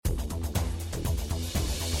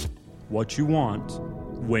what you want,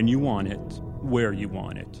 when you want it, where you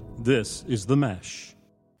want it. This is The Mesh.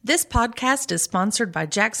 This podcast is sponsored by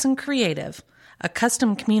Jackson Creative, a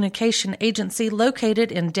custom communication agency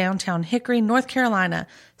located in downtown Hickory, North Carolina,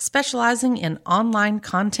 specializing in online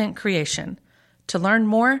content creation. To learn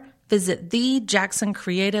more, visit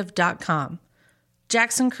thejacksoncreative.com.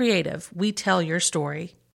 Jackson Creative, we tell your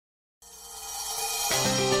story.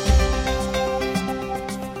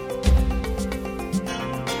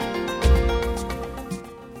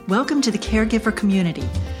 Welcome to the Caregiver Community.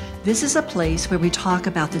 This is a place where we talk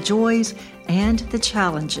about the joys and the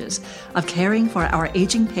challenges of caring for our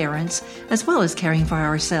aging parents as well as caring for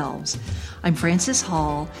ourselves. I'm Frances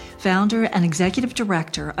Hall, founder and executive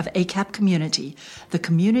director of ACAP Community, the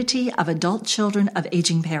community of adult children of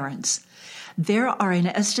aging parents. There are an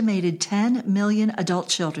estimated 10 million adult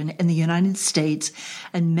children in the United States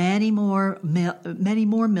and many more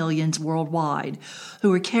millions worldwide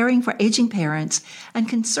who are caring for aging parents and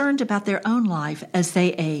concerned about their own life as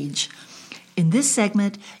they age. In this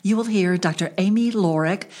segment, you will hear Dr. Amy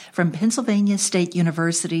Lorick from Pennsylvania State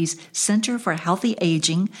University's Center for Healthy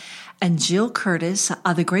Aging and Jill Curtis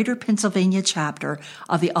of the Greater Pennsylvania chapter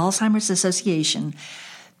of the Alzheimer's Association.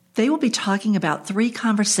 They will be talking about 3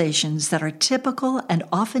 conversations that are typical and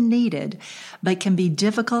often needed, but can be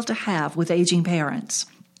difficult to have with aging parents.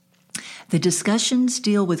 The discussions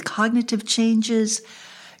deal with cognitive changes,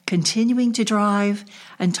 continuing to drive,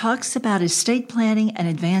 and talks about estate planning and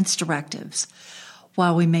advance directives.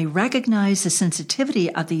 While we may recognize the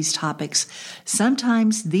sensitivity of these topics,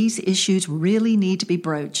 sometimes these issues really need to be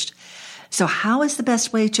broached. So how is the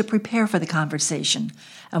best way to prepare for the conversation?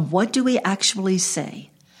 And what do we actually say?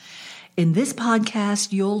 In this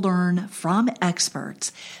podcast, you'll learn from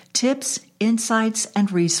experts tips, insights,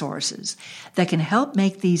 and resources that can help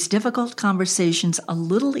make these difficult conversations a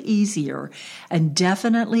little easier and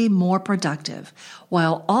definitely more productive,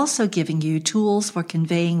 while also giving you tools for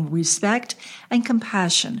conveying respect and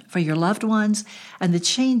compassion for your loved ones and the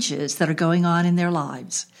changes that are going on in their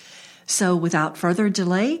lives. So without further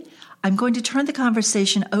delay, I'm going to turn the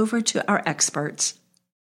conversation over to our experts.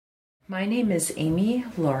 My name is Amy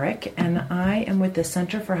Lorick, and I am with the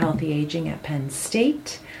Center for Healthy Aging at Penn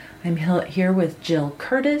State. I'm here with Jill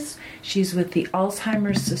Curtis. She's with the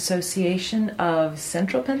Alzheimer's Association of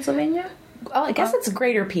Central Pennsylvania. Well, I guess it's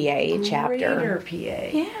Greater PA chapter. Greater PA.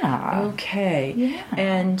 Yeah. Okay. Yeah.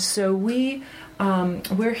 And so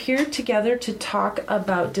we're here together to talk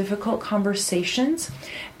about difficult conversations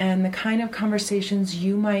and the kind of conversations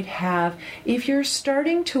you might have if you're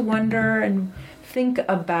starting to wonder and think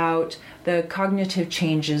about the cognitive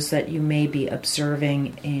changes that you may be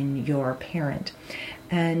observing in your parent.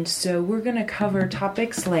 And so we're going to cover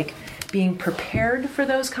topics like being prepared for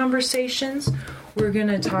those conversations. We're going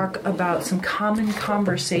to talk about some common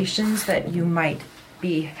conversations that you might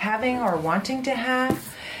be having or wanting to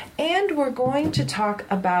have. And we're going to talk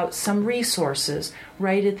about some resources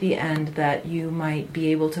right at the end that you might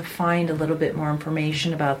be able to find a little bit more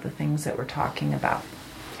information about the things that we're talking about.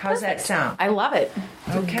 How's that sound? I love it.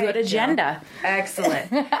 Okay, good agenda. Jill.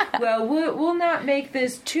 Excellent. Well, we'll not make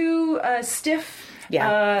this too stiff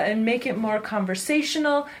and make it more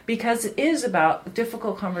conversational because it is about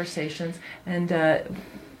difficult conversations, and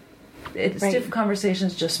stiff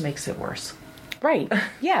conversations just makes it worse. Right.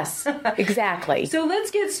 Yes, exactly. So let's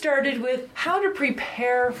get started with how to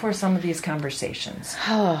prepare for some of these conversations.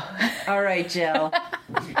 All right, Jill.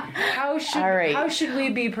 How should we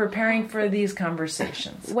be preparing for these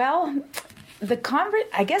conversations? Well,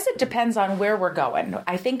 I guess it depends on where we're going.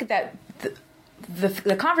 I think that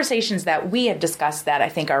the conversations that we have discussed that I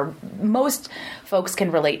think are most folks can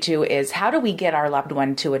relate to is how do we get our loved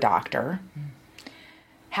one to a doctor?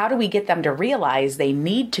 How do we get them to realize they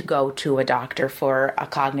need to go to a doctor for a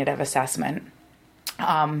cognitive assessment?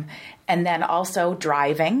 And then also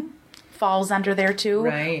driving falls under there too.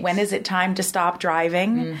 Right. When is it time to stop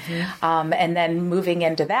driving? Mm-hmm. And then moving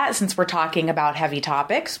into that, since we're talking about heavy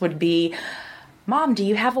topics, would be, Mom, do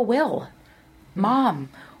you have a will? Mom,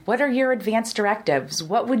 what are your advance directives?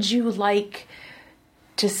 What would you like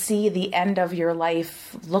to see the end of your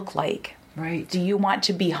life look like? Right. Do you want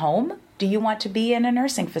to be home? Do you want to be in a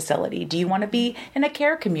nursing facility? Do you want to be in a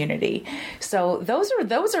care community? So those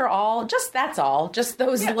are all just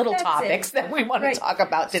those little topics that we want to talk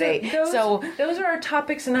about today. So those are our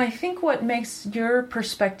topics, and I think what makes your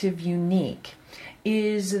perspective unique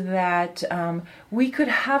is that we could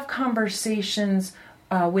have conversations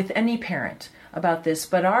with any parent about this,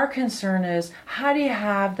 but our concern is how do you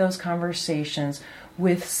have those conversations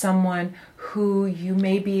with someone who you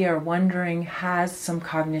maybe are wondering has some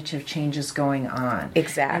cognitive changes going on.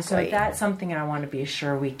 Exactly. And so that's something I want to be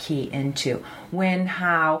sure we key into. When,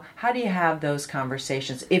 how do you have those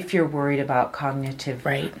conversations if you're worried about cognitive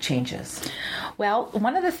changes? Well,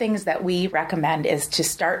 one of the things that we recommend is to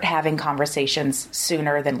start having conversations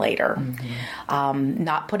sooner than later.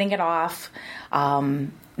 Not putting it off,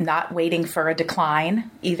 not waiting for a decline,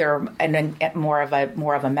 either more of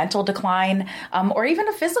a mental decline, or even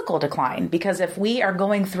a physical decline. Because if we are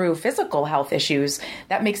going through physical health issues,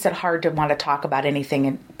 that makes it hard to want to talk about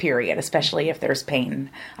anything, period, especially if there's pain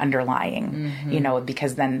underlying,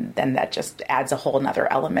 because then that just adds a whole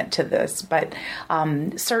nother element to this. But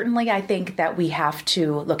certainly I think that we have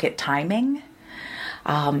to look at timing,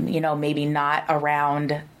 maybe not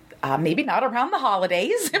around the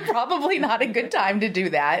holidays, probably not a good time to do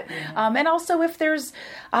that. And also if there's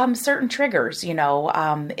certain triggers,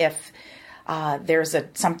 if there's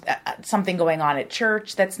something going on at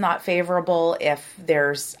church that's not favorable, if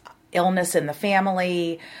there's illness in the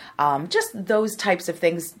family, just those types of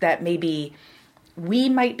things that maybe we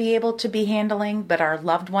might be able to be handling, but our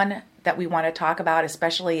loved one that we want to talk about,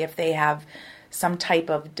 especially if they have some type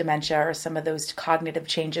of dementia or some of those cognitive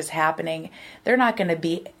changes happening, they're not going to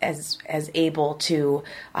be as able to,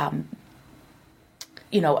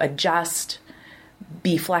 adjust,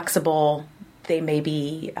 be flexible. They may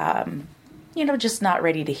be, just not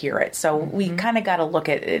ready to hear it. So we kind of got to look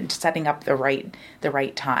at it, setting up the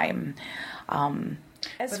right time. I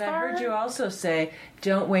heard you also say,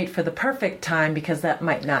 don't wait for the perfect time because that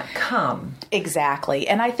might not come. Exactly.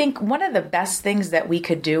 And I think one of the best things that we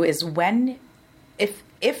could do is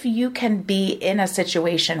if you can be in a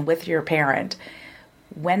situation with your parent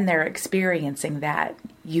when they're experiencing that,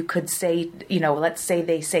 you could say, let's say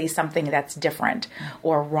they say something that's different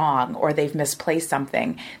or wrong, or they've misplaced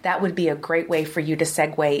something. That would be a great way for you to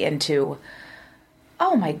segue into,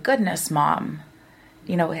 oh my goodness, Mom,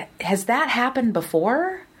 has that happened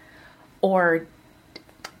before? Or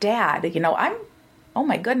Dad, oh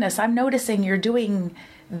my goodness, I'm noticing you're doing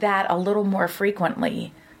that a little more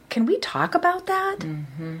frequently. Can we talk about that?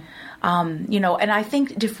 And I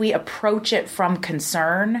think if we approach it from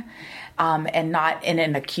concern and not in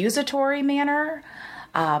an accusatory manner,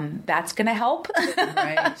 that's going to help.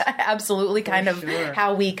 Right. Absolutely. Kind of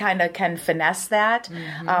how we kind of can finesse that.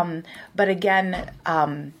 But again,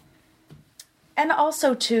 and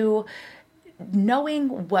also to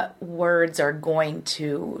knowing what words are going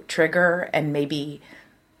to trigger and maybe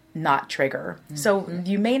not trigger. So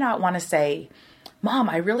you may not want to say, Mom,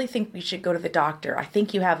 I really think we should go to the doctor. I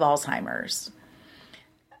think you have Alzheimer's.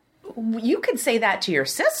 You could say that to your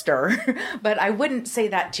sister, but I wouldn't say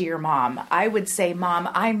that to your mom. I would say, Mom,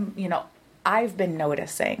 I've been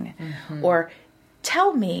noticing. Or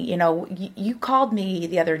tell me, you called me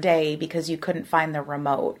the other day because you couldn't find the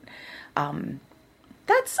remote. I'm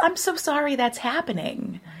so sorry that's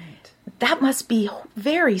happening. That must be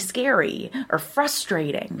very scary or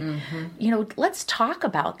frustrating. Let's talk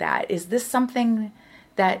about that. Is this something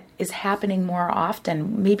that is happening more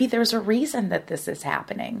often? Maybe there's a reason that this is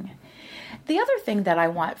happening. The other thing that I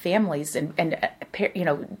want families and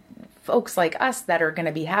folks like us that are going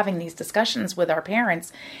to be having these discussions with our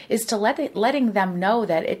parents is to letting them know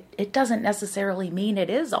that it doesn't necessarily mean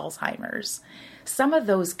it is Alzheimer's. Some of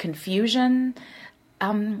those confusion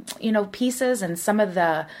pieces and some of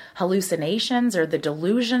the hallucinations or the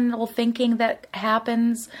delusional thinking that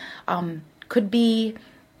happens could be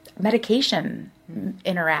medication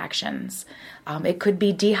interactions. It could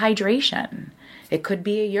be dehydration. It could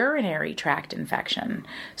be a urinary tract infection.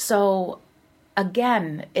 So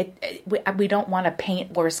again, we don't want to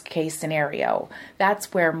paint worst case scenario.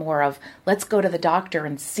 That's where more of let's go to the doctor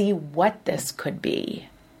and see what this could be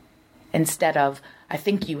instead of I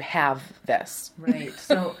think you have this. Right.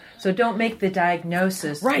 So don't make the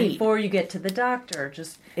diagnosis before you get to the doctor,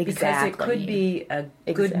 just because it could be a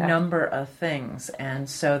good number of things. And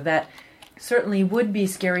so that certainly would be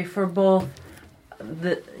scary for both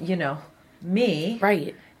me,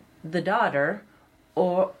 the daughter,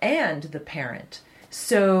 and the parent.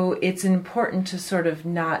 So it's important to sort of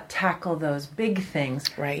not tackle those big things,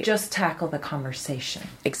 just tackle the conversation.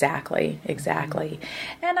 Exactly.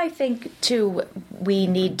 And I think, too, we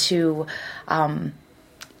need to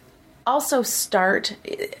also start,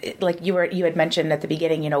 like you had mentioned at the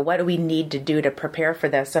beginning, what do we need to do to prepare for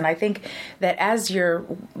this? And I think that as you're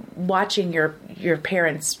watching your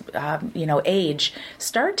parents, age,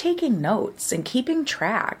 start taking notes and keeping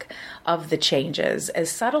track of the changes, as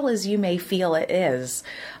subtle as you may feel it is.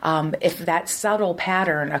 If that subtle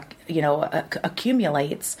pattern,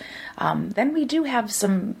 accumulates, then we do have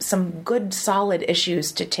some good, solid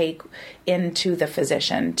issues to take into the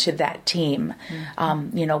physician, to that team,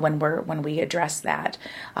 when we address that.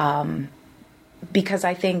 Because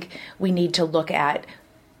I think we need to look at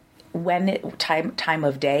time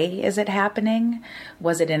of day is it happening?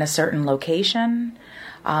 Was it in a certain location?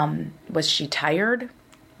 Was she tired?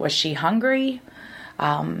 Was she hungry?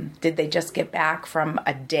 Did they just get back from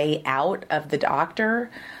a day out of the doctor?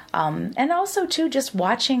 And also, too, just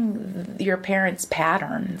watching your parents'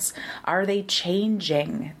 patterns. Are they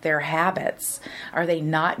changing their habits? Are they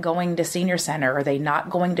not going to senior center? Are they not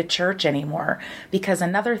going to church anymore? Because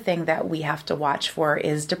another thing that we have to watch for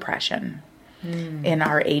is depression in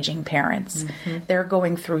our aging parents. Mm-hmm. They're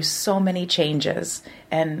going through so many changes.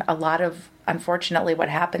 And a lot of, unfortunately, what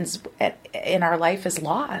happens in our life is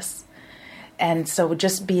loss. And so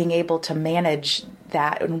just being able to manage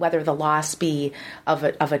that, and whether the loss be of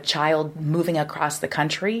a child moving across the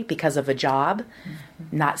country because of a job,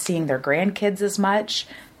 not seeing their grandkids as much,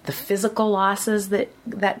 the physical losses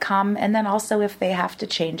that come, and then also if they have to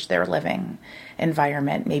change their living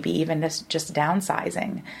environment, maybe even just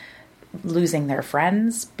downsizing, losing their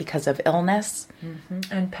friends because of illness. Mm-hmm.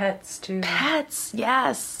 And pets, too. Pets,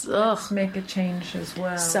 yes. Pets make a change as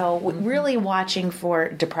well. So really watching for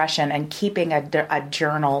depression and keeping a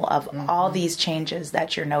journal of all these changes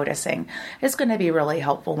that you're noticing is going to be really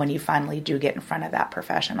helpful when you finally do get in front of that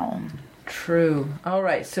professional. True. All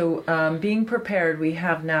right. So being prepared, we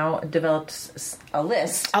have now developed a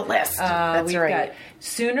list. That's right. Got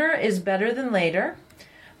sooner is better than later.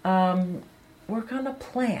 Work on a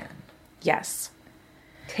plan. Yes.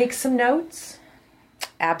 Take some notes.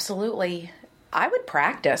 Absolutely. I would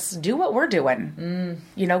practice. Do what we're doing.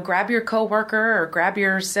 Grab your coworker or grab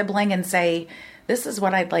your sibling and say, this is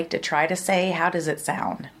what I'd like to try to say. How does it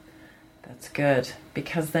sound? That's good,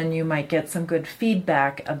 because then you might get some good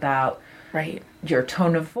feedback about your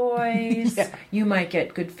tone of voice. Yeah. You might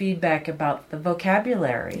get good feedback about the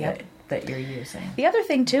vocabulary that you're using. The other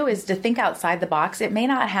thing, too, is to think outside the box. It may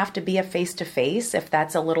not have to be a face-to-face if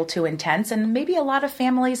that's a little too intense. And maybe a lot of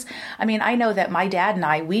families, I know that my dad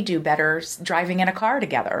and we do better driving in a car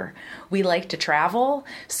together. We like to travel.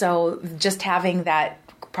 So just having that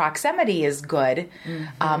proximity is good.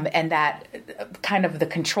 Mm-hmm. And that kind of the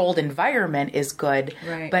controlled environment is good.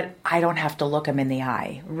 Right. But I don't have to look him in the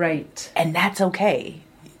eye. Right. And that's okay.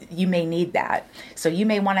 You may need that. So you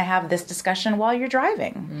may want to have this discussion while you're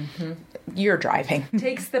driving. Mm-hmm. You're driving.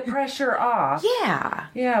 Takes the pressure off. Yeah.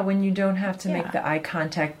 Yeah, when you don't have to make the eye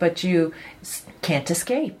contact, but you can't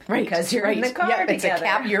escape. Right. Because you're in the car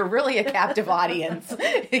together. You're really a captive audience.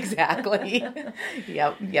 Exactly.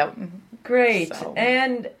 Yep. Great.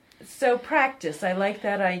 And so practice. I like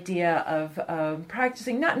that idea of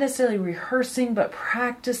practicing, not necessarily rehearsing, but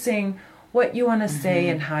practicing what you want to say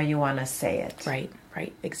and how you want to say it.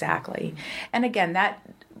 Right, exactly. And again, that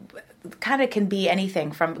kind of can be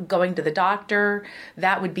anything from going to the doctor.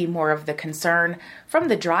 That would be more of the concern. From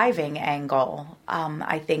the driving angle,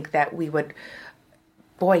 I think that we would,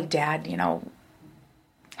 boy, Dad,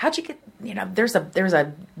 how'd you get, there's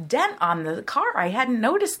a dent on the car. I hadn't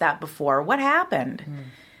noticed that before. What happened?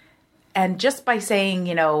 And just by saying,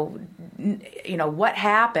 what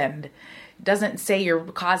happened, doesn't say you're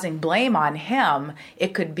causing blame on him.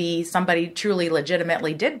 It could be somebody truly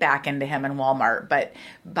legitimately did back into him in Walmart. But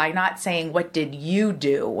by not saying, what did you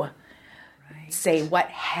do? Say what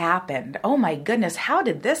happened. Oh my goodness, how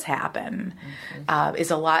did this happen? Is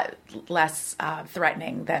a lot less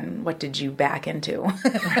threatening than what did you back into?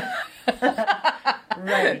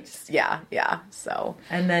 Right. Yeah. So.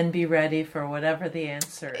 And then be ready for whatever the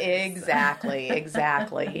answer is.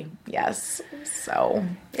 Exactly. Yes. So.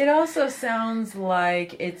 It also sounds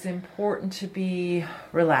like it's important to be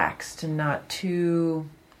relaxed and not too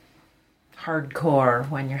hardcore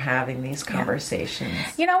when you're having these conversations.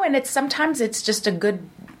 And sometimes it's just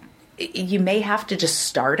you may have to just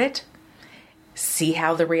start it, see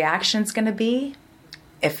how the reaction's going to be.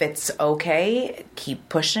 If it's okay, keep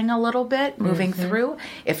pushing a little bit, moving through.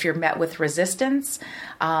 If you're met with resistance,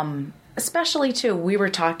 especially too, we were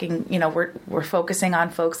talking, we're focusing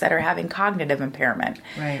on folks that are having cognitive impairment.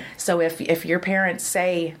 Right. So if your parents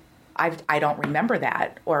say, I don't remember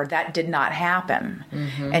that, or that did not happen,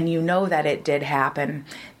 and you know that it did happen,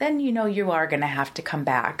 then you know you are going to have to come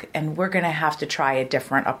back, and we're going to have to try a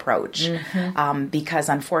different approach, because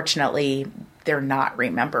unfortunately they're not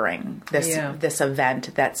remembering this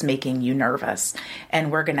event that's making you nervous,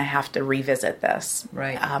 and we're going to have to revisit this.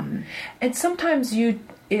 Right. And sometimes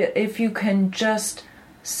if you can just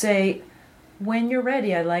say, when you're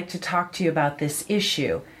ready, I'd like to talk to you about this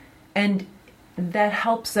issue, and that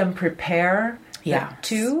helps them prepare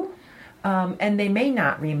too. And they may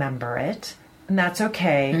not remember it, and that's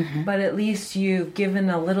okay. But at least you've given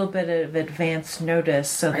a little bit of advance notice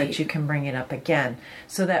so that you can bring it up again.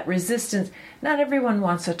 So that resistance, not everyone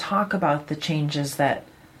wants to talk about the changes that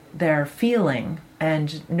they're feeling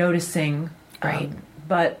and noticing.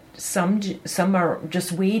 But some are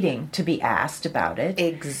just waiting to be asked about it.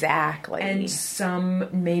 Exactly. And some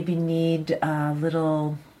maybe need a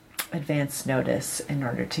little advance notice in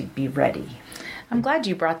order to be ready. I'm glad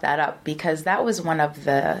you brought that up, because that was one of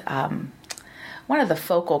the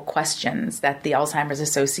focal questions that the Alzheimer's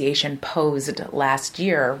Association posed last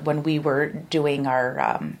year when we were doing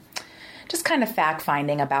our just kind of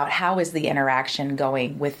fact-finding about how is the interaction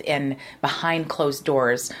going behind closed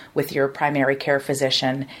doors with your primary care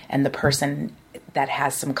physician and the person that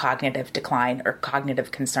has some cognitive decline or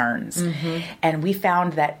cognitive concerns. And we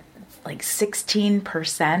found that like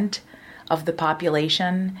 16% of the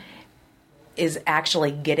population is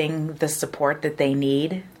actually getting the support that they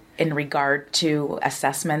need in regard to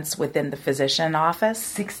assessments within the physician office.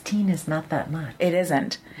 16 is not that much. It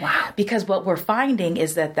isn't. Wow. Because what we're finding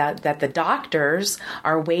is that the doctors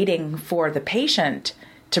are waiting for the patient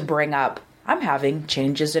to bring up, I'm having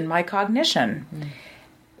changes in my cognition.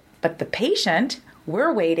 But the patient,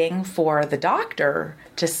 we're waiting for the doctor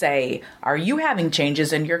to say, are you having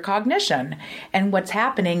changes in your cognition? And what's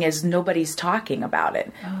happening is nobody's talking about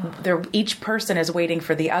it. Each person is waiting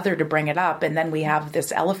for the other to bring it up, and then we have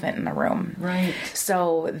this elephant in the room. Right.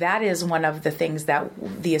 So that is one of the things that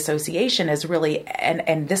the association is really,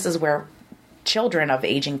 and this is where children of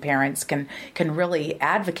aging parents can really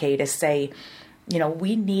advocate, is say,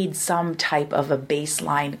 we need some type of a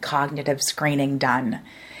baseline cognitive screening done.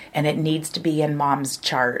 And it needs to be in mom's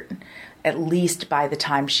chart, at least by the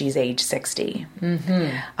time she's age 60.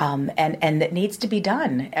 And it needs to be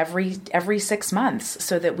done every 6 months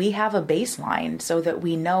so that we have a baseline, so that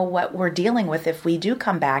we know what we're dealing with if we do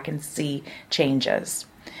come back and see changes.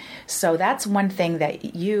 So that's one thing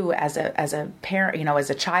that you as a parent, as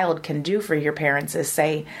a child can do for your parents, is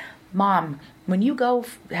say, Mom, when you go,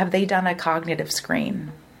 have they done a cognitive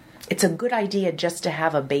screen? It's a good idea just to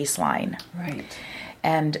have a baseline. Right.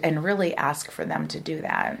 And really ask for them to do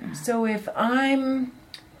that. So if I'm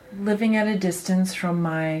living at a distance from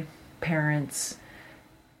my parents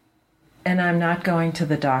and I'm not going to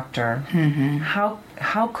the doctor,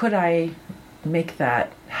 how could I make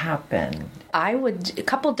that happen? I would, a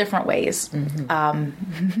couple different ways.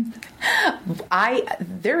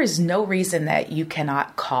 There is no reason that you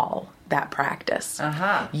cannot call that practice.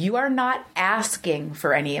 You are not asking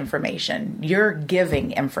for any information. You're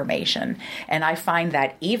giving information. And I find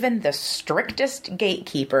that even the strictest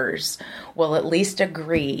gatekeepers will at least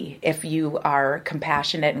agree if you are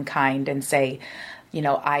compassionate and kind and say,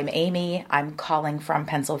 I'm Amy, I'm calling from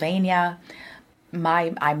Pennsylvania.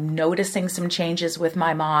 I'm noticing some changes with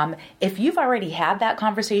my mom. If you've already had that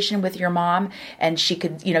conversation with your mom, and she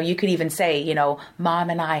could, you could even say, Mom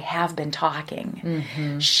and I have been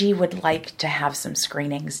talking. She would like to have some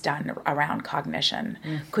screenings done around cognition.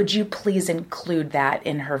 Could you please include that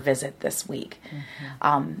in her visit this week?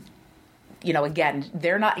 Again,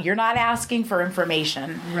 you're not asking for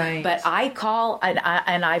information, right? But I call, and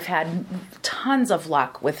I've had tons of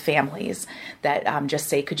luck with families that just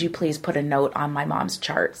say, could you please put a note on my mom's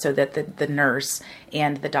chart so that the nurse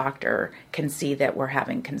and the doctor can see that we're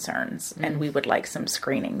having concerns and we would like some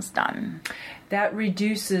screenings done. That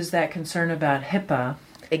reduces that concern about HIPAA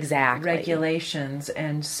regulations,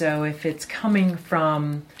 and so if it's coming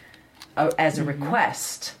from as a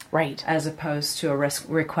request. Right. As opposed to a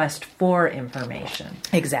request for information.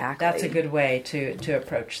 Exactly. That's a good way to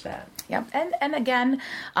approach that. Yep. And again,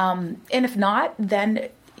 and if not, then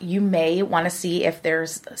you may want to see if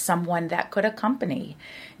there's someone that could accompany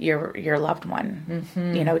your loved one,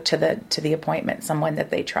 to the appointment, someone that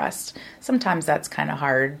they trust. Sometimes that's kind of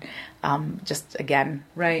hard. Just again,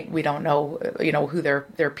 right. We don't know, who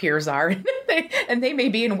their peers are, and they may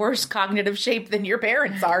be in worse cognitive shape than your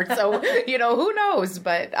parents are. So, who knows?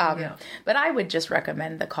 But but I would just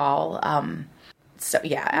recommend the call. So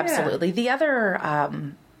yeah, absolutely. Yeah. The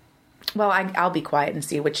other Well, I'll be quiet and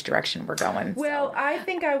see which direction we're going. Well, I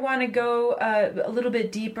think I want to go a little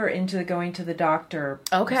bit deeper into going to the doctor.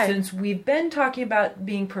 Okay. Since we've been talking about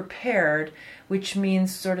being prepared, which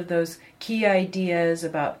means sort of those key ideas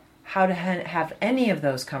about how to have any of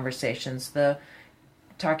those conversations,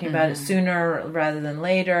 talking about it sooner rather than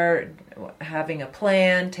later, having a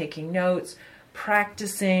plan, taking notes,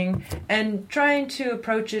 practicing, and trying to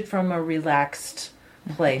approach it from a relaxed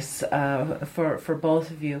place for both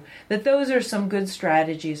of you. That those are some good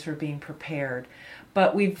strategies for being prepared.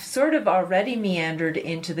 But we've sort of already meandered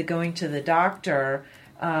into the going to the doctor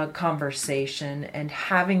conversation and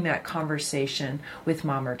having that conversation with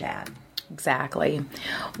mom or dad. Exactly.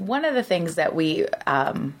 One of the things that we,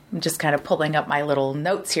 I'm just kind of pulling up my little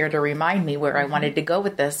notes here to remind me where I wanted to go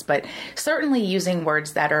with this, but certainly using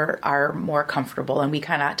words that are more comfortable. And we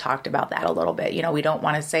kind of talked about that a little bit. You know, we don't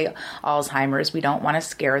want to say Alzheimer's. We don't want to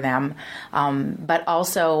scare them. But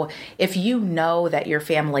also, if you know that your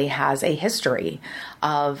family has a history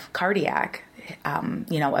of cardiac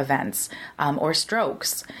events or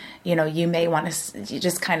strokes, you may want to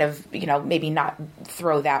just kind of, maybe not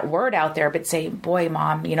throw that word out there, but say, boy,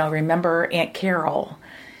 Mom, remember Aunt Carol?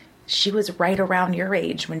 She was right around your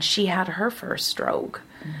age when she had her first stroke.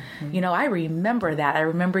 Mm-hmm. I remember that. I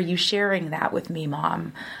remember you sharing that with me,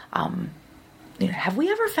 Mom. Have we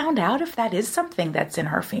ever found out if that is something that's in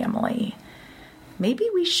her family? Maybe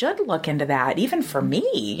we should look into that, even for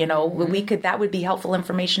me, that would be helpful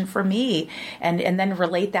information for me, and then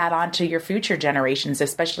relate that on to your future generations,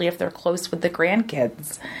 especially if they're close with the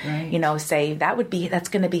grandkids, right. Say that's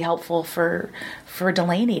going to be helpful for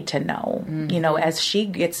Delaney to know, as she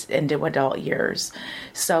gets into adult years.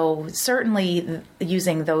 So certainly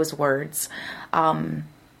using those words,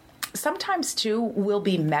 sometimes too, we'll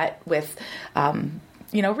be met with,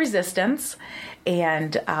 resistance.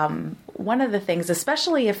 And one of the things,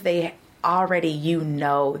 especially if they already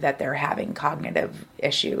that they're having cognitive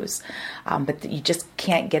issues, but you just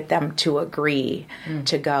can't get them to agree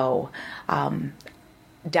to go,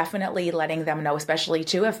 definitely letting them know, especially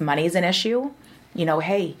too, if money's an issue,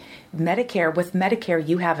 hey, with Medicare,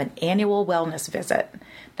 you have an annual wellness visit.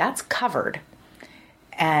 That's covered.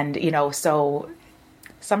 And, so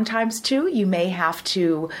sometimes, too, you may have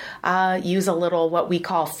to use a little what we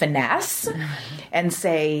call finesse and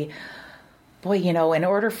say, boy, in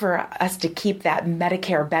order for us to keep that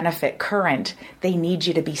Medicare benefit current, they need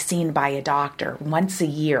you to be seen by a doctor once a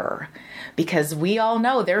year. Because we all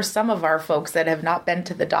know there's some of our folks that have not been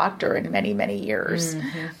to the doctor in many, many years.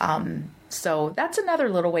 Mm-hmm. So that's another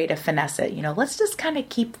little way to finesse it. Let's just kind of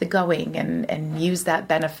keep the going and use that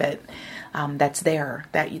benefit that's there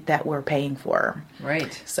that we're paying for.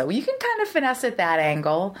 Right. So you can kind of finesse it that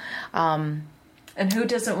angle. And who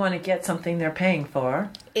doesn't want to get something they're paying for?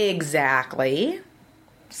 Exactly.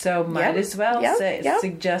 So might as well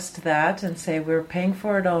suggest that and say we're paying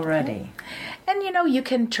for it already. And, you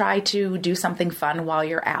can try to do something fun while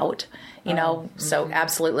you're out, So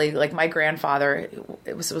absolutely, like my grandfather,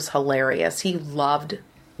 it was hilarious. He loved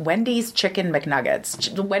Wendy's chicken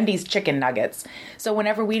McNuggets, Wendy's chicken nuggets. So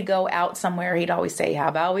whenever we'd go out somewhere, he'd always say, how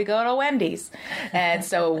about we go to Wendy's? And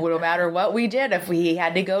so no matter what we did, if we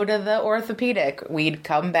had to go to the orthopedic, we'd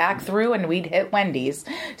come back through and we'd hit Wendy's.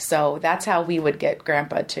 So that's how we would get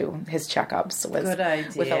Grandpa to his checkups,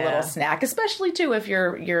 with a little snack, especially too if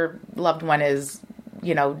your loved one is,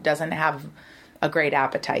 doesn't have a great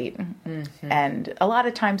appetite. Mm-hmm. And a lot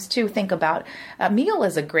of times too, think about a meal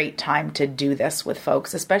is a great time to do this with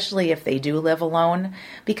folks, especially if they do live alone,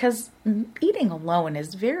 because eating alone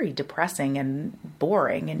is very depressing and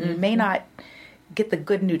boring, and you may not get the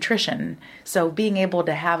good nutrition. So being able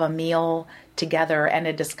to have a meal together and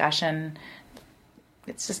a discussion,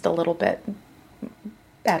 it's just a little bit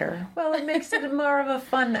better. Well, it makes it more of a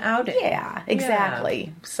fun outing. Yeah, exactly.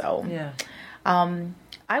 Yeah. So,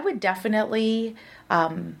 I would definitely,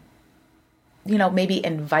 maybe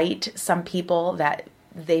invite some people that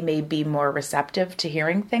they may be more receptive to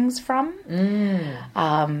hearing things from.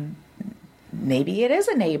 Maybe it is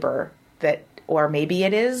a neighbor or maybe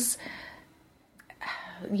it is,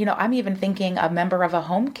 I'm even thinking a member of a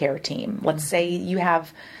home care team. Let's say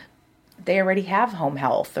they already have home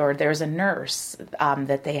health, or there's a nurse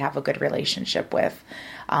that they have a good relationship with,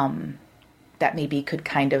 that maybe could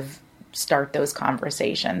kind of start those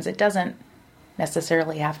conversations. It doesn't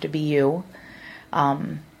necessarily have to be you.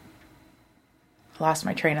 Lost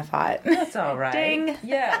my train of thought. That's all right. Ding.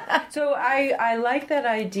 Yeah. So I like that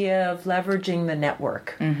idea of leveraging the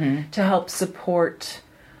network to help support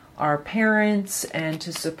our parents and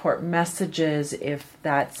to support messages if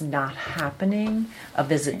that's not happening. A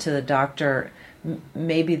visit to the doctor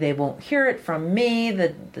maybe they won't hear it from me,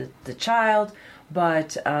 the child,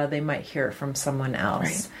 but they might hear it from someone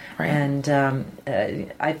else. Right.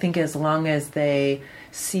 And I think as long as they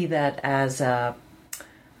see that as a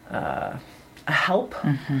help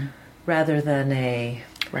rather than a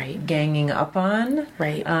ganging up on,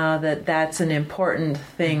 that's an important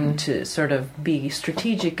thing to sort of be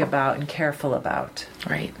strategic about and careful about.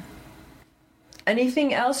 Right.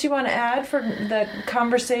 Anything else you want to add for the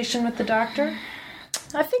conversation with the doctor?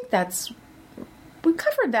 I think we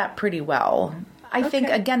covered that pretty well. I think,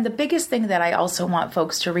 again, the biggest thing that I also want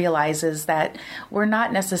folks to realize is that we're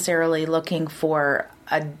not necessarily looking for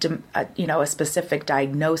a specific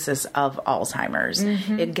diagnosis of Alzheimer's.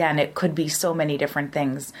 Again, it could be so many different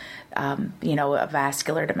things, a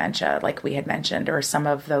vascular dementia, like we had mentioned, or some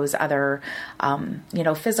of those other,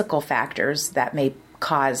 physical factors that may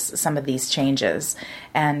cause some of these changes.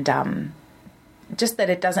 And just that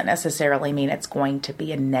it doesn't necessarily mean it's going to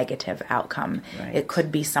be a negative outcome. Right. It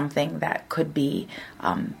could be something that could be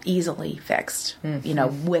easily fixed,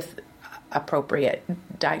 with appropriate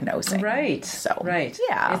diagnosing. Right. So,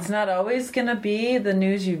 yeah. It's not always going to be the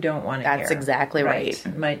news you don't want to hear. That's exactly right.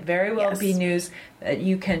 It might very well be news that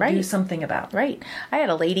you can do something about. Right. I had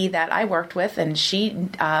a lady that I worked with, and she,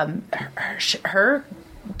 her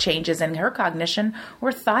changes in her cognition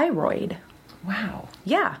were thyroid. Wow.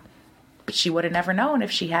 Yeah. But she would have never known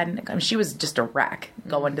if she hadn't. I mean, she was just a wreck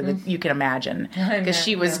going to you can imagine. Because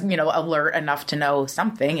she was, alert enough to know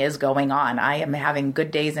something is going on. I am having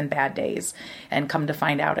good days and bad days. And come to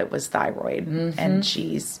find out it was thyroid. And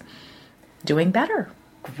she's doing better.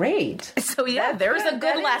 Great. So, there's a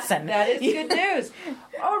good lesson. That is good news.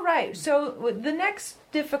 All right. So, the next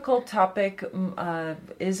difficult topic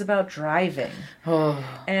is about driving.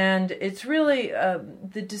 And it's really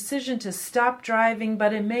the decision to stop driving,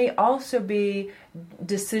 but it may also be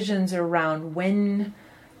decisions around when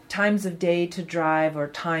times of day to drive or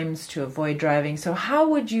times to avoid driving. So, how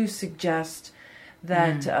would you suggest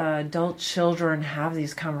that adult children have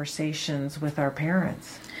these conversations with our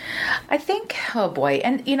parents? I think,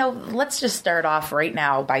 and let's just start off right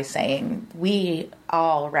now by saying we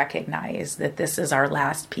all recognize that this is our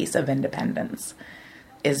last piece of independence,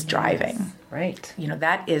 is driving. Yes, right.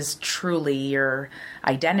 That is truly your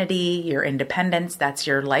identity, your independence, that's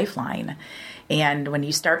your lifeline. And when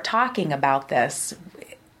you start talking about this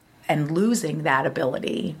and losing that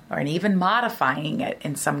ability, and even modifying it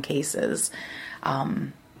in some cases,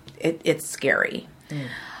 it's scary.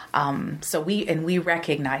 So we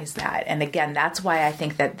recognize that. And again, that's why I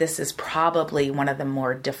think that this is probably one of the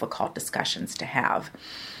more difficult discussions to have.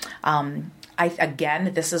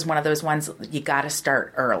 This is one of those ones you got to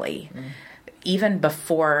start early. Even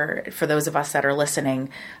before, for those of us that are listening,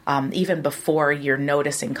 even before you're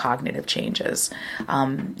noticing cognitive changes,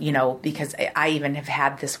 because I even have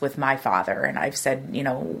had this with my father, and I've said,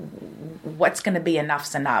 what's going to be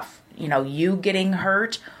enough's enough? You getting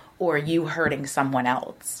hurt or you hurting someone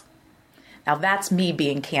else. Now that's me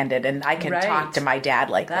being candid, and I can talk to my dad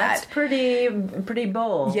like that's that. That's pretty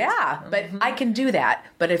bold. Yeah, but I can do that.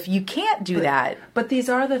 But if you can't do that... But these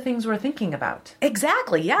are the things we're thinking about.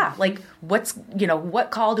 Exactly, yeah. Like,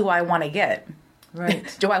 what call do I want to get?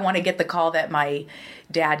 Right. Do I want to get the call that my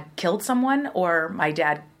dad killed someone or my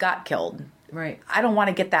dad got killed? Right. I don't want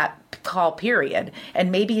to get that call, period.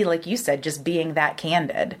 And maybe, like you said, just being that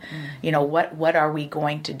candid. What are we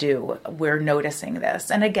going to do? We're noticing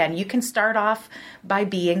this. And again, you can start off by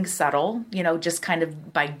being subtle, just kind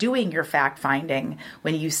of by doing your fact finding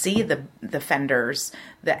when you see the fenders,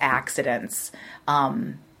 the accidents.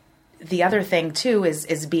 The other thing too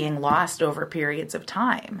is being lost over periods of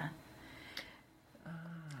time.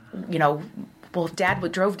 If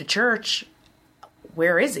Dad drove to church,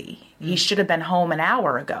 where is he? He should have been home an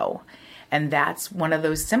hour ago. And that's one of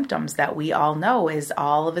those symptoms that we all know is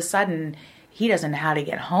all of a sudden he doesn't know how to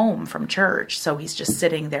get home from church. So he's just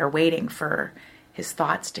sitting there waiting for his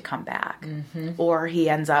thoughts to come back. Or he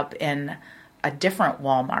ends up in a different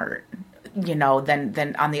Walmart,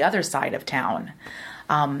 than on the other side of town.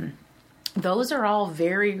 Those are all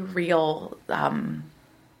very real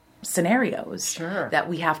scenarios that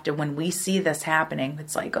we have to, when we see this happening,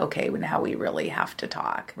 it's like, okay, now we really have to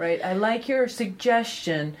talk. Right. I like your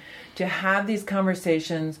suggestion to have these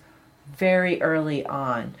conversations very early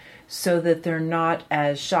on so that they're not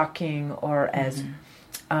as shocking or as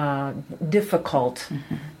difficult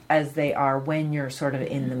as they are when you're sort of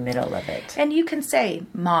in the middle of it. And you can say,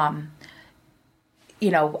 Mom,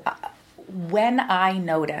 when I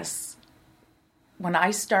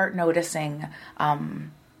start noticing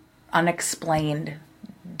unexplained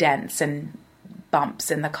dents and bumps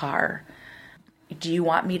in the car, do you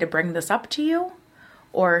want me to bring this up to you?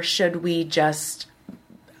 Or should we just,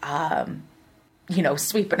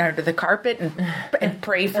 sweep it under the carpet and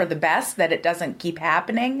pray for the best that it doesn't keep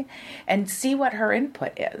happening, and see what her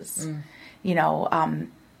input is?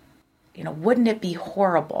 Wouldn't it be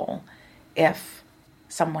horrible if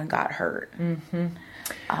someone got hurt? Mm-hmm.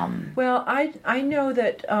 Well, I know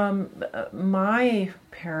that my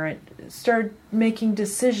parent started making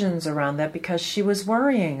decisions around that because she was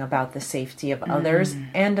worrying about the safety of others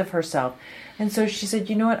and of herself. And so she said,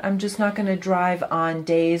 you know what, I'm just not going to drive on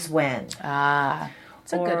days when. It's a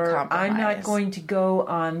good compromise. I'm not going to go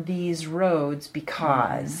on these roads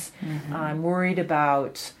because I'm worried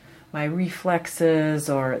about my reflexes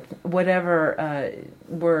or whatever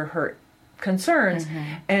were her concerns.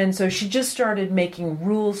 And so she just started making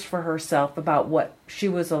rules for herself about what she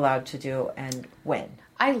was allowed to do and when.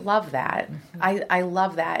 I love that. I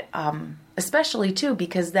love that, especially too,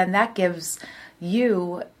 because then that gives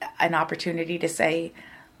you an opportunity to say,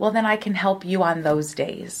 well, then I can help you on those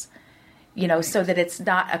days, so that it's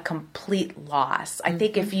not a complete loss. I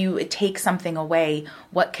think if you take something away,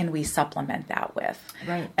 what can we supplement that with?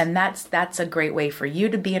 Right. And that's a great way for you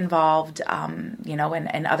to be involved,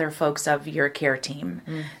 and other folks of your care team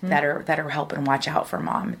that are helping watch out for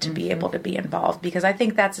mom to be able to be involved. Because I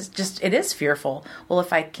think it is fearful. Well,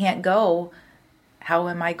 if I can't go, how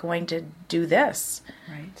am I going to do this?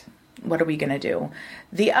 Right. What are we going to do?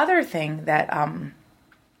 The other thing that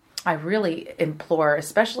I really implore,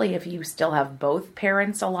 especially if you still have both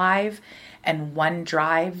parents alive and one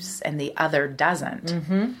drives and the other doesn't,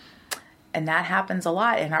 and that happens a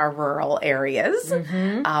lot in our rural areas,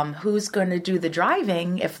 who's going to do the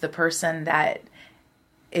driving if the person that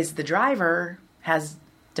is the driver has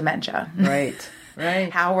dementia? Right,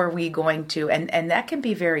 right. How are we going to, and that can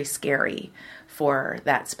be very scary for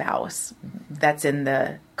that spouse that's in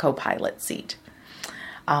the co-pilot seat.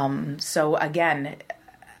 So again,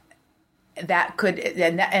 that could,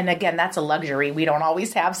 and again, that's a luxury we don't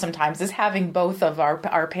always have sometimes, is having both of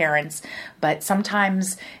our parents, but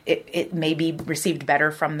sometimes it may be received better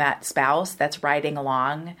from that spouse that's riding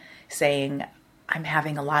along saying, I'm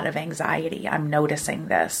having a lot of anxiety. I'm noticing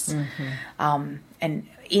this.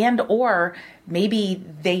 Or maybe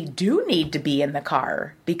they do need to be in the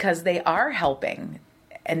car because they are helping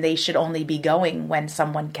and they should only be going when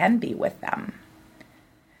someone can be with them.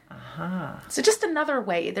 So just another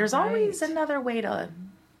way. There's always another way to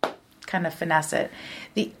kind of finesse it.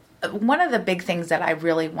 One of the big things that I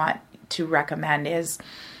really want to recommend is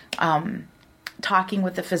talking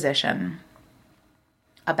with the physician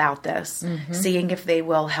about this, seeing if they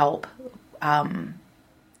will help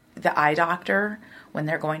the eye doctor when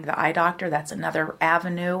they're going to the eye doctor. That's another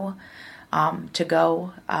avenue to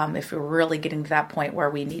go if we're really getting to that point where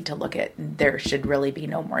we need to look at, there should really be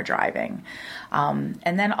no more driving. And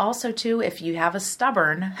then also too, if you have a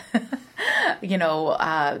stubborn,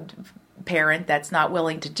 parent that's not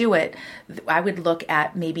willing to do it, I would look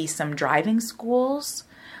at maybe some driving schools.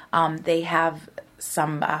 They have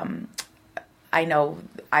some, I know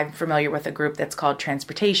I'm familiar with a group that's called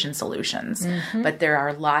Transportation Solutions, but there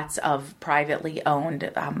are lots of privately owned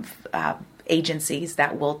agencies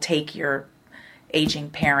that will take your aging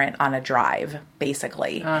parent on a drive,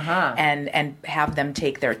 basically, and have them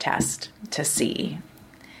take their test to see.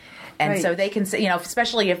 And so they can say,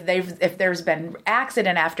 especially if there's been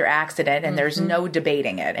accident after accident and there's no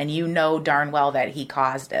debating it, and darn well that he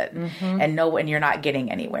caused it, and you're not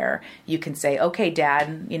getting anywhere, you can say, okay,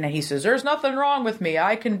 Dad, he says, there's nothing wrong with me.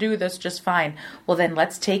 I can do this just fine. Well, then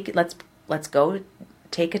let's go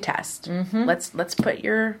take a test. Let's put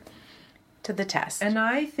your to the test. And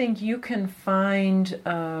I think you can find,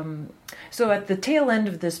 so at the tail end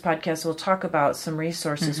of this podcast, we'll talk about some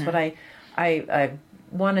resources, but I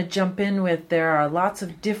want to jump in with, there are lots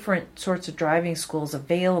of different sorts of driving schools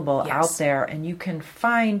available out there, and you can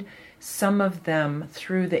find some of them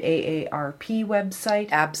through the AARP website.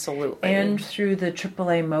 Absolutely. And through the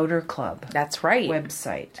AAA Motor Club. That's right.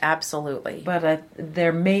 Website. Absolutely. But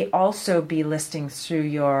there may also be listings through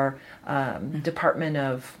your Department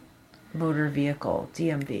of Motor Vehicle,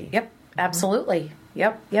 DMV. Yep, absolutely.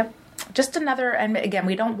 Yep. Just another, and again,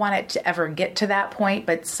 we don't want it to ever get to that point,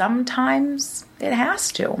 but sometimes it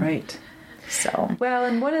has to. Right. So. Well,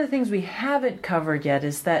 and one of the things we haven't covered yet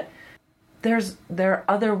is that there are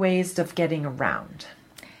other ways of getting around.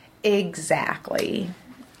 Exactly.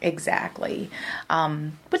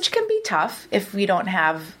 Which can be tough if we don't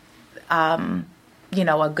have, a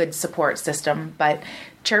good support system. But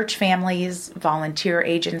church families, volunteer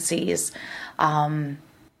agencies, even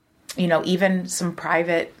some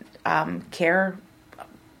private care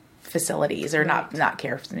facilities, or not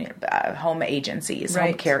care, home agencies, home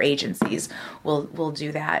Right. care agencies will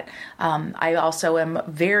do that. I also am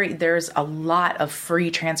there's a lot of free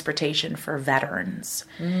transportation for veterans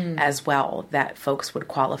as well that folks would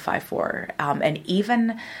qualify for. And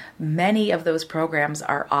even many of those programs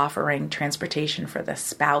are offering transportation for the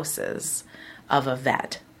spouses of a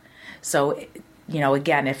vet. So,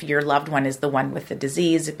 again, if your loved one is the one with the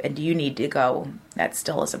disease and you need to go, that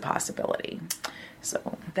still is a possibility.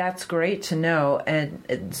 So That's great to know.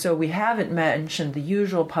 And so we haven't mentioned the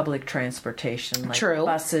usual public transportation, like True.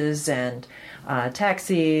 buses and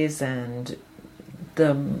taxis, and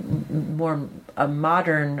the more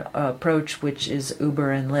modern approach, which is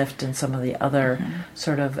Uber and Lyft and some of the other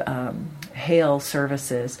sort of hail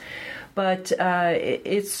services. But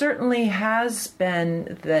it certainly has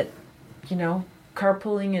been that,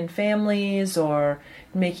 carpooling in families or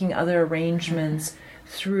making other arrangements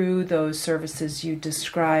through those services you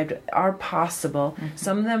described are possible.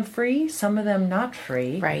 Some of them free, some of them not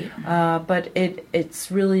free. Right. But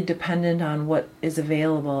it's really dependent on what is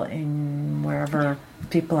available in wherever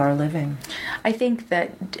people are living. I think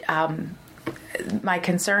that my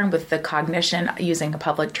concern with the cognition using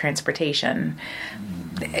public transportation,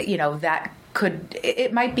 that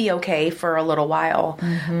it might be okay for a little while,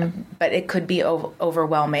 but it could be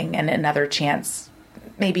overwhelming and another chance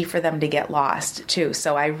maybe for them to get lost too.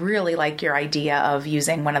 So I really like your idea of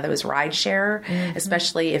using one of those rideshare,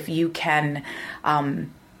 especially if you can,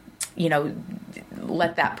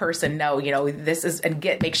 let that person know, this is, and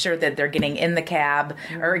make sure that they're getting in the cab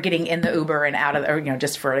or getting in the Uber and out of, or,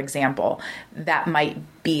 just for example, that might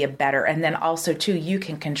be a better. And then also too, you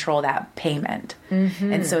can control that payment.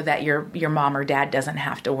 And so that your mom or dad doesn't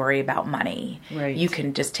have to worry about money. Right. You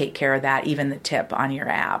can just take care of that, even the tip on your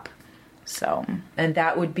app. So, and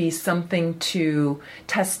that would be something to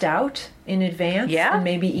test out in advance, and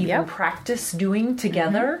maybe even practice doing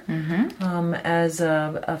together as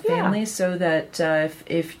a family, so that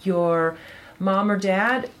if your mom or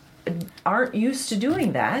dad aren't used to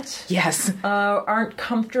doing that, aren't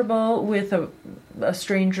comfortable with a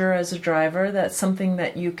stranger as a driver, that's something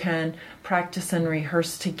that you can practice and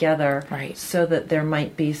rehearse together, right? So that there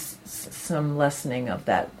might be some lessening of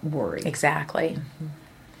that worry. Exactly.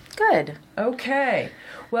 Good. Okay.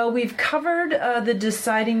 Well, we've covered the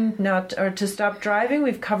deciding not or to stop driving.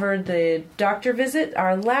 We've covered the doctor visit.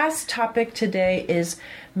 Our last topic today is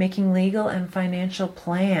making legal and financial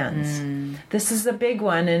plans. This is a big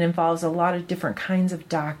one and involves a lot of different kinds of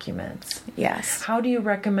documents. Yes. How do you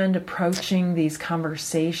recommend approaching these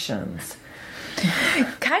conversations?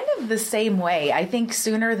 Kind of the same way. I think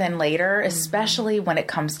sooner than later, especially when it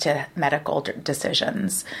comes to medical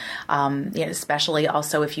decisions, especially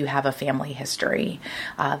also if you have a family history.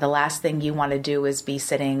 The last thing you want to do is be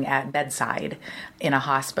sitting at bedside in a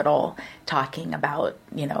hospital talking about,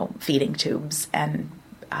 feeding tubes and,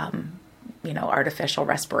 artificial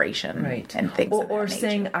respiration and things of that or nature.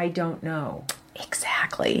 saying, I don't know.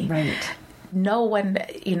 Exactly. Right. No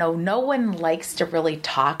one likes to really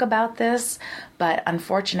talk about this, but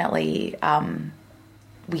unfortunately,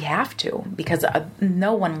 we have to, because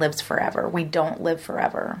no one lives forever. We don't live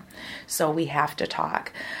forever. So we have to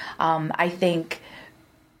talk. I think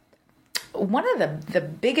one of the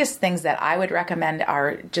biggest things that I would recommend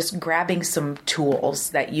are just grabbing some tools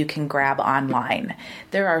that you can grab online.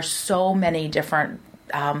 There are so many different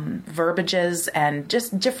verbiages and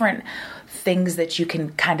just different things that you can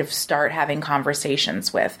kind of start having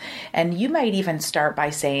conversations with. And you might even start by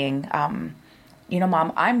saying, Mom,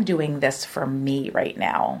 I'm doing this for me right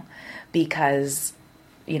now because,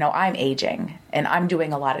 I'm aging and I'm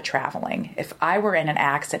doing a lot of traveling. If I were in an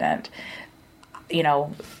accident,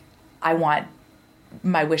 I want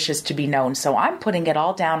my wishes to be known. So I'm putting it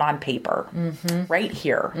all down on paper right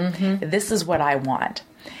here. This is what I want.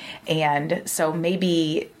 And so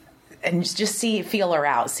maybe, and just feel her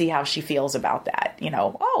out, see how she feels about that.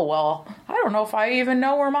 Oh, well, I don't know if I even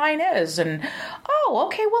know where mine is. And, oh,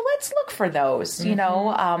 okay, well, let's look for those,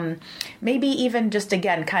 maybe even just,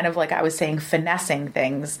 again, kind of like I was saying, finessing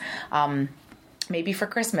things. Maybe for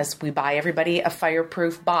Christmas, we buy everybody a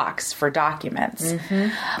fireproof box for documents.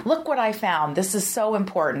 Look what I found. This is so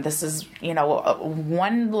important. This is,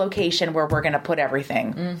 one location where we're going to put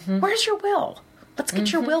everything. Where's your will? let's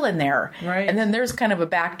get your will in there. Right. And then there's kind of a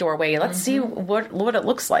backdoor way. Let's see what it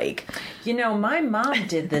looks like. You know, my mom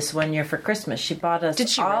did this one year for Christmas. She bought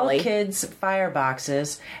us all kids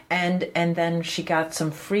fireboxes, and then she got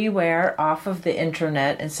some freeware off of the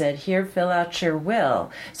internet and said, "Here, fill out your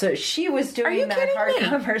will." So she was doing that hard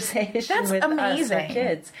conversation with us, her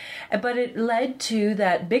kids. But it led to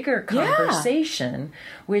that bigger conversation,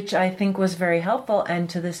 which I think was very helpful. And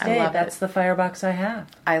to this day, that's the firebox I have.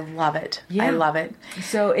 I love it. Yeah. I love it.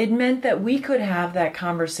 So it meant that we could have that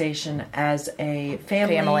conversation as a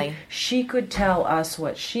family. She could tell us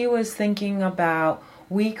what she was thinking about.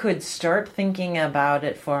 We could start thinking about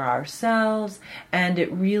it for ourselves. And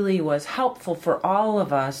it really was helpful for all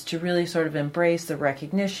of us to really sort of embrace the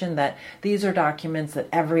recognition that these are documents that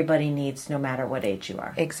everybody needs no matter what age you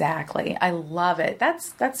are. Exactly. I love it.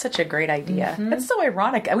 That's such a great idea. That's so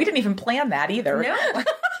ironic. We didn't even plan that either. No.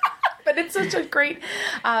 But it's such a great,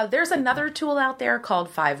 there's another tool out there called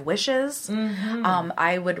 5 Wishes.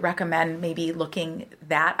 I would recommend maybe looking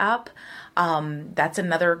that up. That's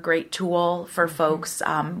another great tool for folks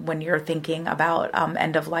when you're thinking about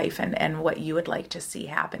end of life and what you would like to see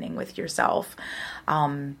happening with yourself.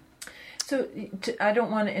 So I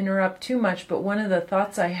don't want to interrupt too much, but one of the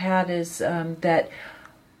thoughts I had is that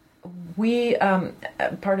we,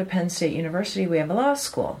 part of Penn State University, we have a law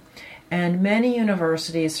school. And many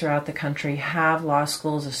universities throughout the country have law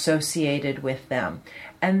schools associated with them.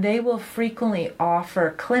 And they will frequently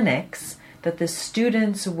offer clinics that the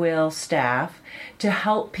students will staff to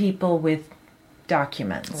help people with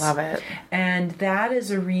documents. Love it. And that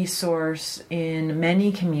is a resource in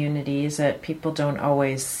many communities that people don't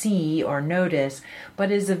always see or notice,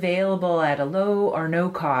 but is available at a low or no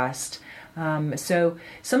cost. So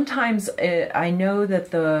sometimes I know that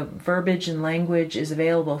the verbiage and language is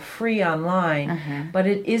available free online, but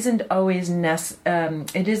it isn't always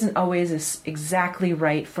exactly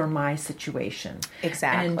right for my situation.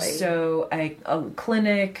 Exactly. And so a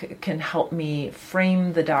clinic can help me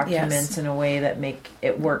frame the documents in a way that make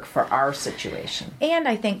it work for our situation. And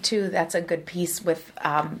I think too that's a good piece with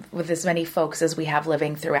as many folks as we have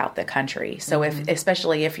living throughout the country. So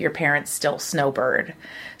especially if your parents still snowbird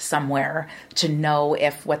somewhere, to know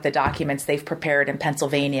if what the documents they've prepared in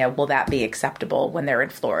Pennsylvania, will that be acceptable when they're in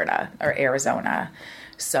Florida or Arizona?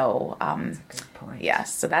 So, that's a good point.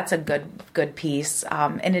 Yes, so that's a good piece.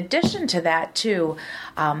 In addition to that too,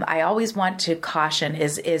 I always want to caution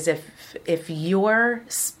is if your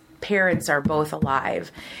parents are both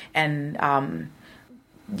alive and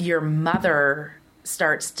your mother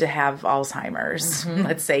starts to have Alzheimer's,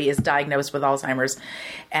 let's say is diagnosed with Alzheimer's,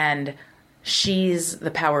 and she's the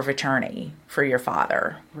power of attorney for your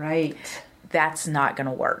father. Right. That's not going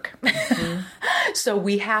to work. So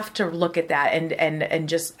we have to look at that and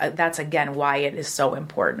just that's again why it is so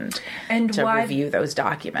important to review those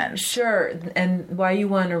documents. Sure, and why you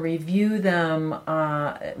want to review them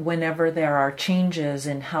whenever there are changes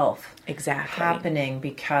in health happening,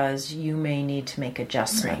 because you may need to make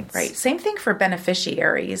adjustments. Right. Same thing for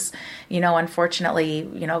beneficiaries. Unfortunately,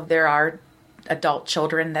 there are adult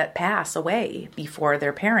children that pass away before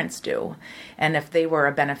their parents do. And if they were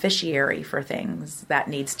a beneficiary for things, that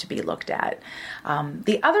needs to be looked at.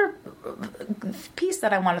 The other piece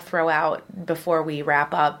that I want to throw out before we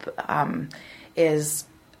wrap up is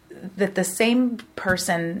that the same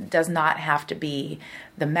person does not have to be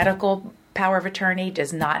the medical power of attorney,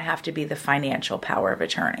 does not have to be the financial power of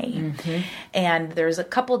attorney. And there's a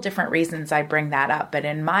couple different reasons I bring that up. But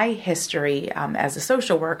in my history as a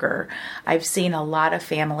social worker, I've seen a lot of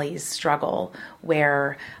families struggle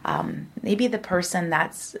where maybe the person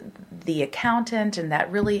that's the accountant and that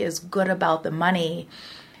really is good about the money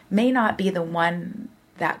may not be the one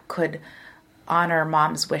that could honor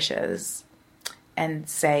mom's wishes and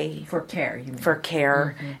say... For care, you mean. For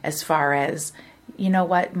care, as far as... You know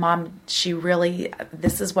what, Mom,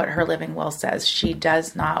 this is what her living will says. She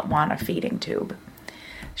does not want a feeding tube.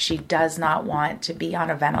 She does not want to be on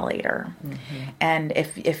a ventilator. And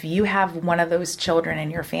if you have one of those children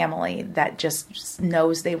in your family that just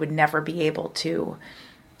knows they would never be able to,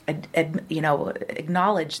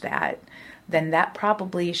 acknowledge that, then that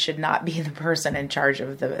probably should not be the person in charge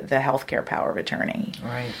of the healthcare power of attorney.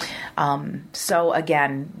 Right. So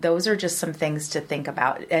again, those are just some things to think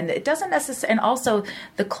about. And it doesn't necessarily, and also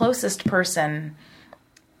the closest person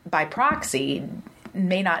by proxy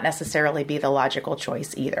may not necessarily be the logical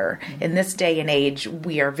choice either. In this day and age,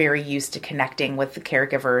 we are very used to connecting with the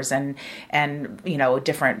caregivers and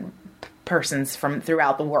different persons from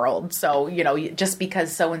throughout the world. So, just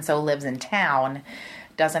because so-and-so lives in town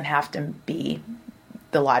doesn't have to be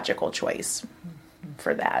the logical choice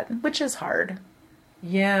for that, which is hard.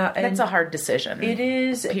 Yeah. That's a hard decision. It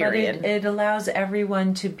is, period. but it allows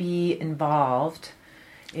everyone to be involved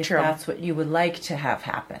if True. that's what you would like to have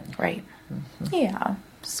happen. Right. Mm-hmm. Yeah.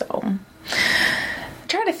 So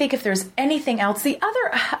trying to think if there's anything else.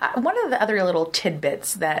 One of the other little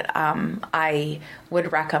tidbits that I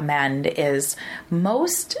would recommend is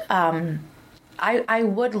I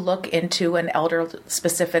would look into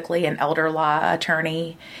specifically an elder law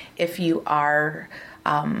attorney if you are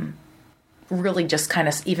really just kind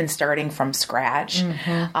of even starting from scratch,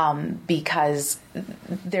 because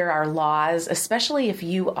there are laws, especially if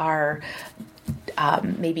you are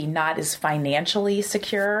maybe not as financially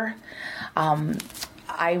secure.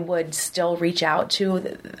 I would still reach out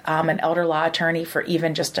to an elder law attorney for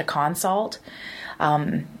even just a consult,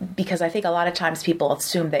 because I think a lot of times people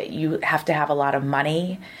assume that you have to have a lot of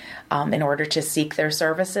money in order to seek their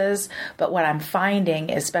services. But what I'm finding,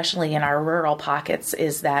 especially in our rural pockets,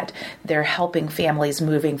 is that they're helping families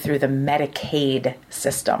moving through the Medicaid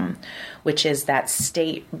system, which is that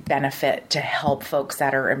state benefit to help folks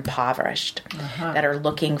that are impoverished, that are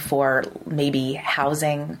looking for maybe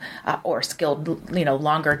housing or skilled,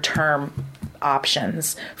 longer term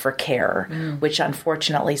options for care, which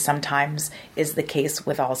unfortunately sometimes is the case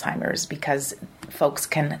with Alzheimer's, because folks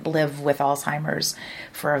can live with Alzheimer's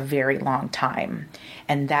for a very long time,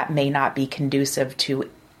 and that may not be conducive to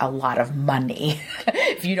a lot of money.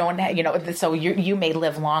 If you don't have, so you may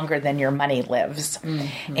live longer than your money lives.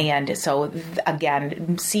 And so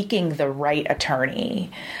again, seeking the right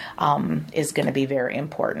attorney is going to be very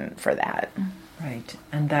important for that. Right.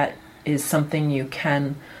 And that is something you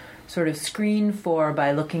can sort of screen for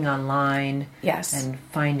by looking online. Yes. And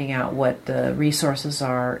finding out what the resources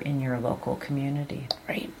are in your local community.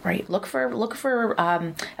 Right. Look for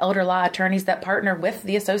elder law attorneys that partner with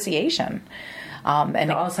the association. And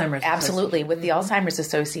the Alzheimer's absolutely Association. With the Alzheimer's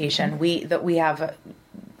Association, we have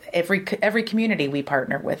every community we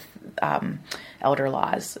partner with elder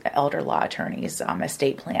law attorneys,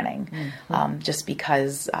 estate planning, just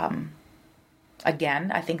because.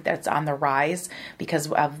 Again, I think that's on the rise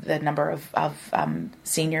because of the number of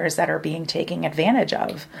seniors that are being taken advantage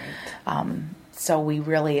of. Right. So we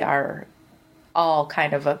really are all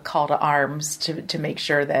kind of a call to arms to make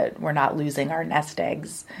sure that we're not losing our nest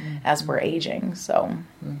eggs as we're aging. So,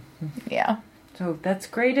 yeah. So that's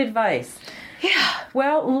great advice. Yeah.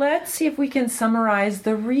 Well, let's see if we can summarize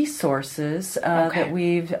the resources that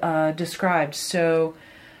we've described. So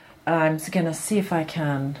I'm going to see if I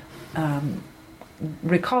can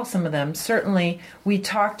recall some of them. Certainly, we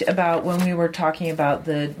talked about when we were talking about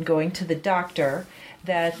the going to the doctor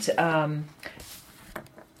that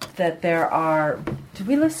that there are. Did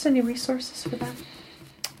we list any resources for that?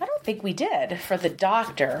 I don't think we did for the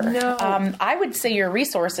doctor. No. I would say your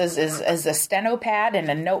resources is a steno pad and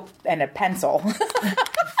a note and a pencil.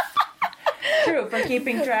 True, for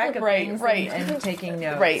keeping track of things and taking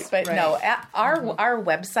notes. Right, but no, our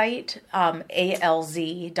website,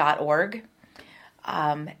 alz.org,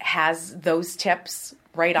 has those tips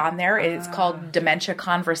right on there. It's called Dementia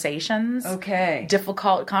Conversations. Okay.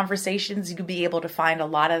 Difficult conversations. You could be able to find a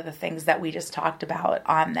lot of the things that we just talked about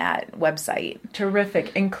on that website.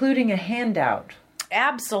 Terrific, including a handout.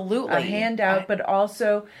 Absolutely. A handout, but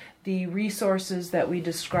also the resources that we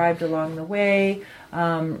described along the way,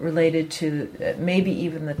 related to maybe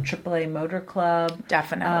even the AAA Motor Club.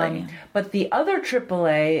 Definitely. But the other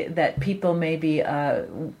AAA that people maybe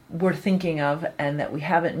were thinking of and that we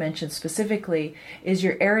haven't mentioned specifically is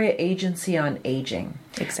your Area Agency on Aging.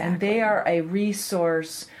 Exactly. And they are a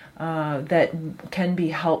resource that can be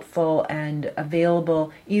helpful and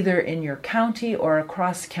available either in your county or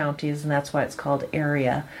across counties, and that's why it's called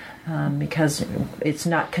area, because it's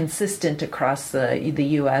not consistent across the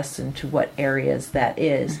U.S. into what areas that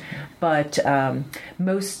is. But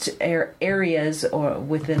most areas or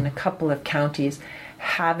within a couple of counties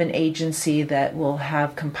have an agency that will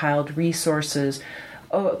have compiled resources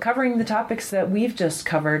covering the topics that we've just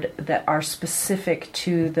covered that are specific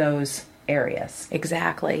to those areas.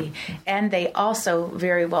 Exactly. And they also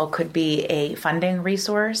very well could be a funding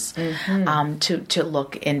resource to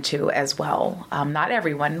look into as well. Not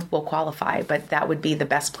everyone will qualify, but that would be the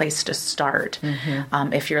best place to start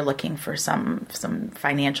if you're looking for some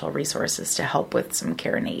financial resources to help with some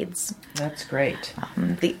care needs. That's great.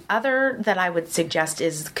 The other that I would suggest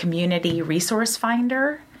is Community Resource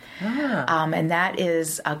Finder. And that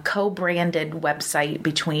is a co-branded website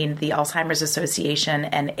between the Alzheimer's Association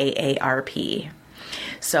and AARP.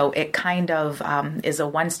 So it kind of is a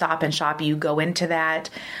one-stop and shop. You go into that,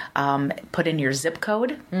 put in your zip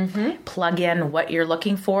code, plug in what you're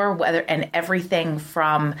looking for, and everything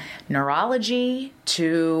from neurology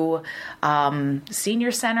to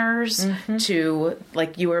senior centers to,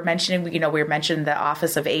 like you were mentioning, we were mentioning the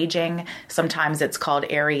Office of Aging. Sometimes it's called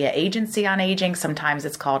Area Agency on Aging. Sometimes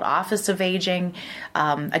it's called Office of Aging.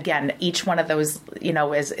 Again, each one of those,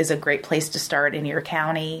 is a great place to start in your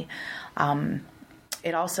county.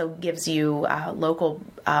 It also gives you local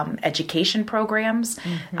education programs.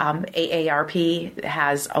 AARP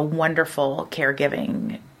has a wonderful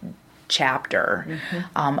caregiving chapter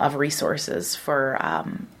of resources for,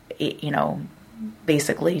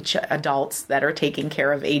 basically adults that are taking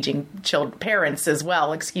care of aging parents as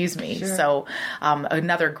well, excuse me. Sure. So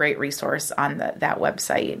another great resource on that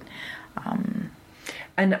website.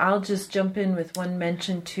 And I'll just jump in with one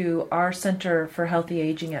mention to our Center for Healthy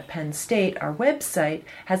Aging at Penn State. Our website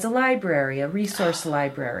has a library, a resource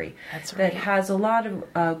library. That's right. That has a lot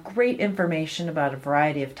of great information about a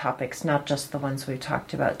variety of topics, not just the ones we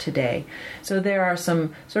talked about today. So there are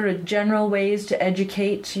some sort of general ways to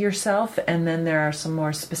educate yourself, and then there are some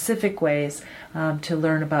more specific ways to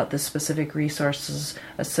learn about the specific resources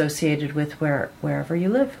associated with wherever you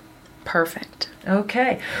live. Perfect.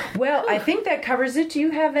 Okay. Well, I think that covers it. Do you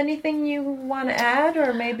have anything you want to add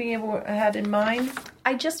or maybe had in mind?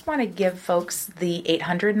 I just want to give folks the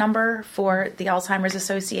 800 number for the Alzheimer's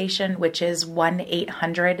Association, which is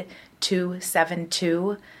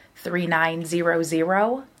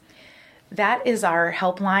 1-800-272-3900. That is our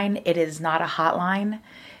helpline. It is not a hotline.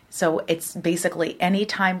 So it's basically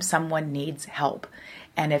anytime someone needs help.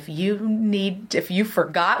 And if you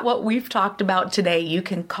forgot what we've talked about today, you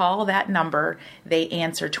can call that number. They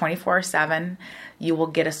answer 24/7. You will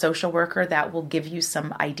get a social worker that will give you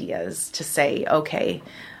some ideas to say, okay,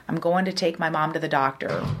 I'm going to take my mom to the doctor.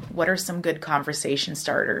 What are some good conversation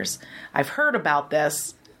starters? I've heard about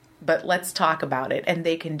this, but let's talk about it. And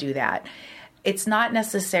they can do that. It's not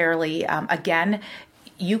necessarily, again,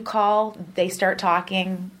 you call, they start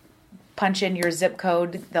talking, punch in your zip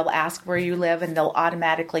code, they'll ask where you live, and they'll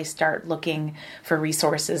automatically start looking for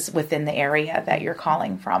resources within the area that you're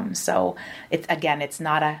calling from. So it's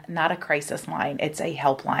not a crisis line. It's a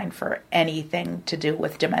helpline for anything to do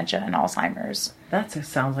with dementia and Alzheimer's. That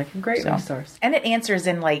sounds like a great resource. And it answers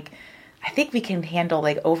in I think we can handle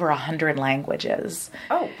over 100 languages.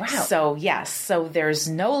 Oh, wow. So yes, so there's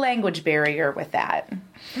no language barrier with that.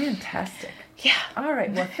 Fantastic. Yeah. All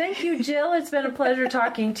right. Well, thank you, Jill. It's been a pleasure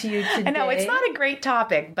talking to you today. I know it's not a great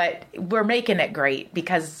topic, but we're making it great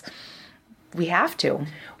because we have to.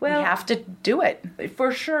 Well, we have to do it.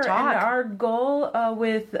 For sure. Talk. And our goal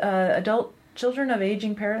with adult children of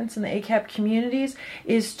aging parents in the ACAP communities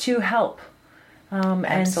is to help.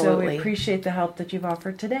 And so we appreciate the help that you've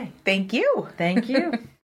offered today. Thank you. Thank you.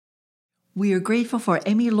 We are grateful for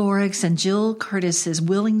Amy Lorix and Jill Curtis's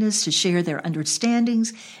willingness to share their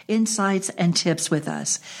understandings, insights, and tips with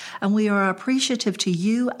us. And we are appreciative to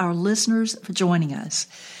you, our listeners, for joining us.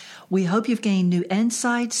 We hope you've gained new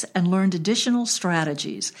insights and learned additional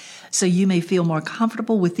strategies so you may feel more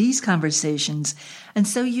comfortable with these conversations and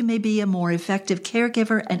so you may be a more effective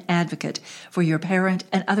caregiver and advocate for your parent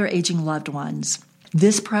and other aging loved ones.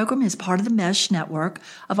 This program is part of the MESH network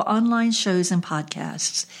of online shows and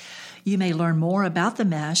podcasts. You may learn more about the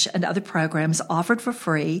MESH and other programs offered for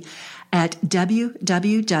free at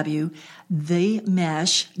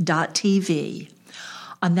www.themesh.tv.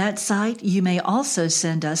 On that site, you may also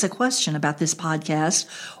send us a question about this podcast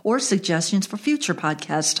or suggestions for future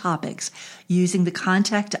podcast topics using the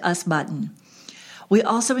Contact Us button. We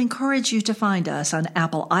also encourage you to find us on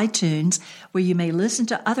Apple iTunes, where you may listen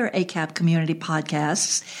to other ACAP community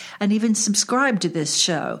podcasts and even subscribe to this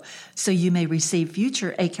show so you may receive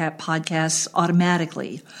future ACAP podcasts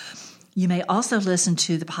automatically. You may also listen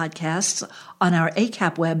to the podcasts on our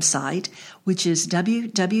ACAP website, which is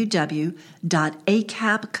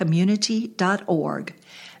www.acapcommunity.org.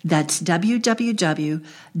 That's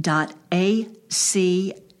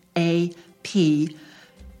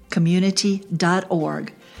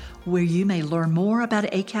www.acapcommunity.org, where you may learn more about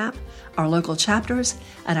ACAP, our local chapters,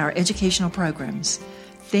 and our educational programs.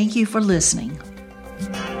 Thank you for listening.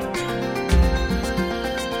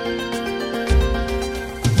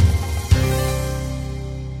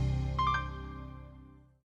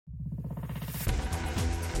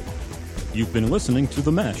 You've been listening to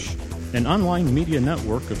The Mesh, an online media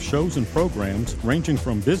network of shows and programs ranging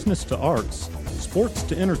from business to arts, sports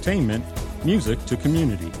to entertainment, music to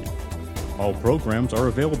community. All programs are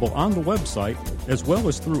available on the website as well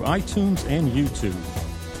as through iTunes and YouTube.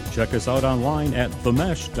 Check us out online at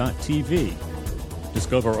themesh.tv.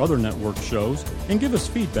 Discover other network shows and give us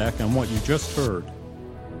feedback on what you just heard.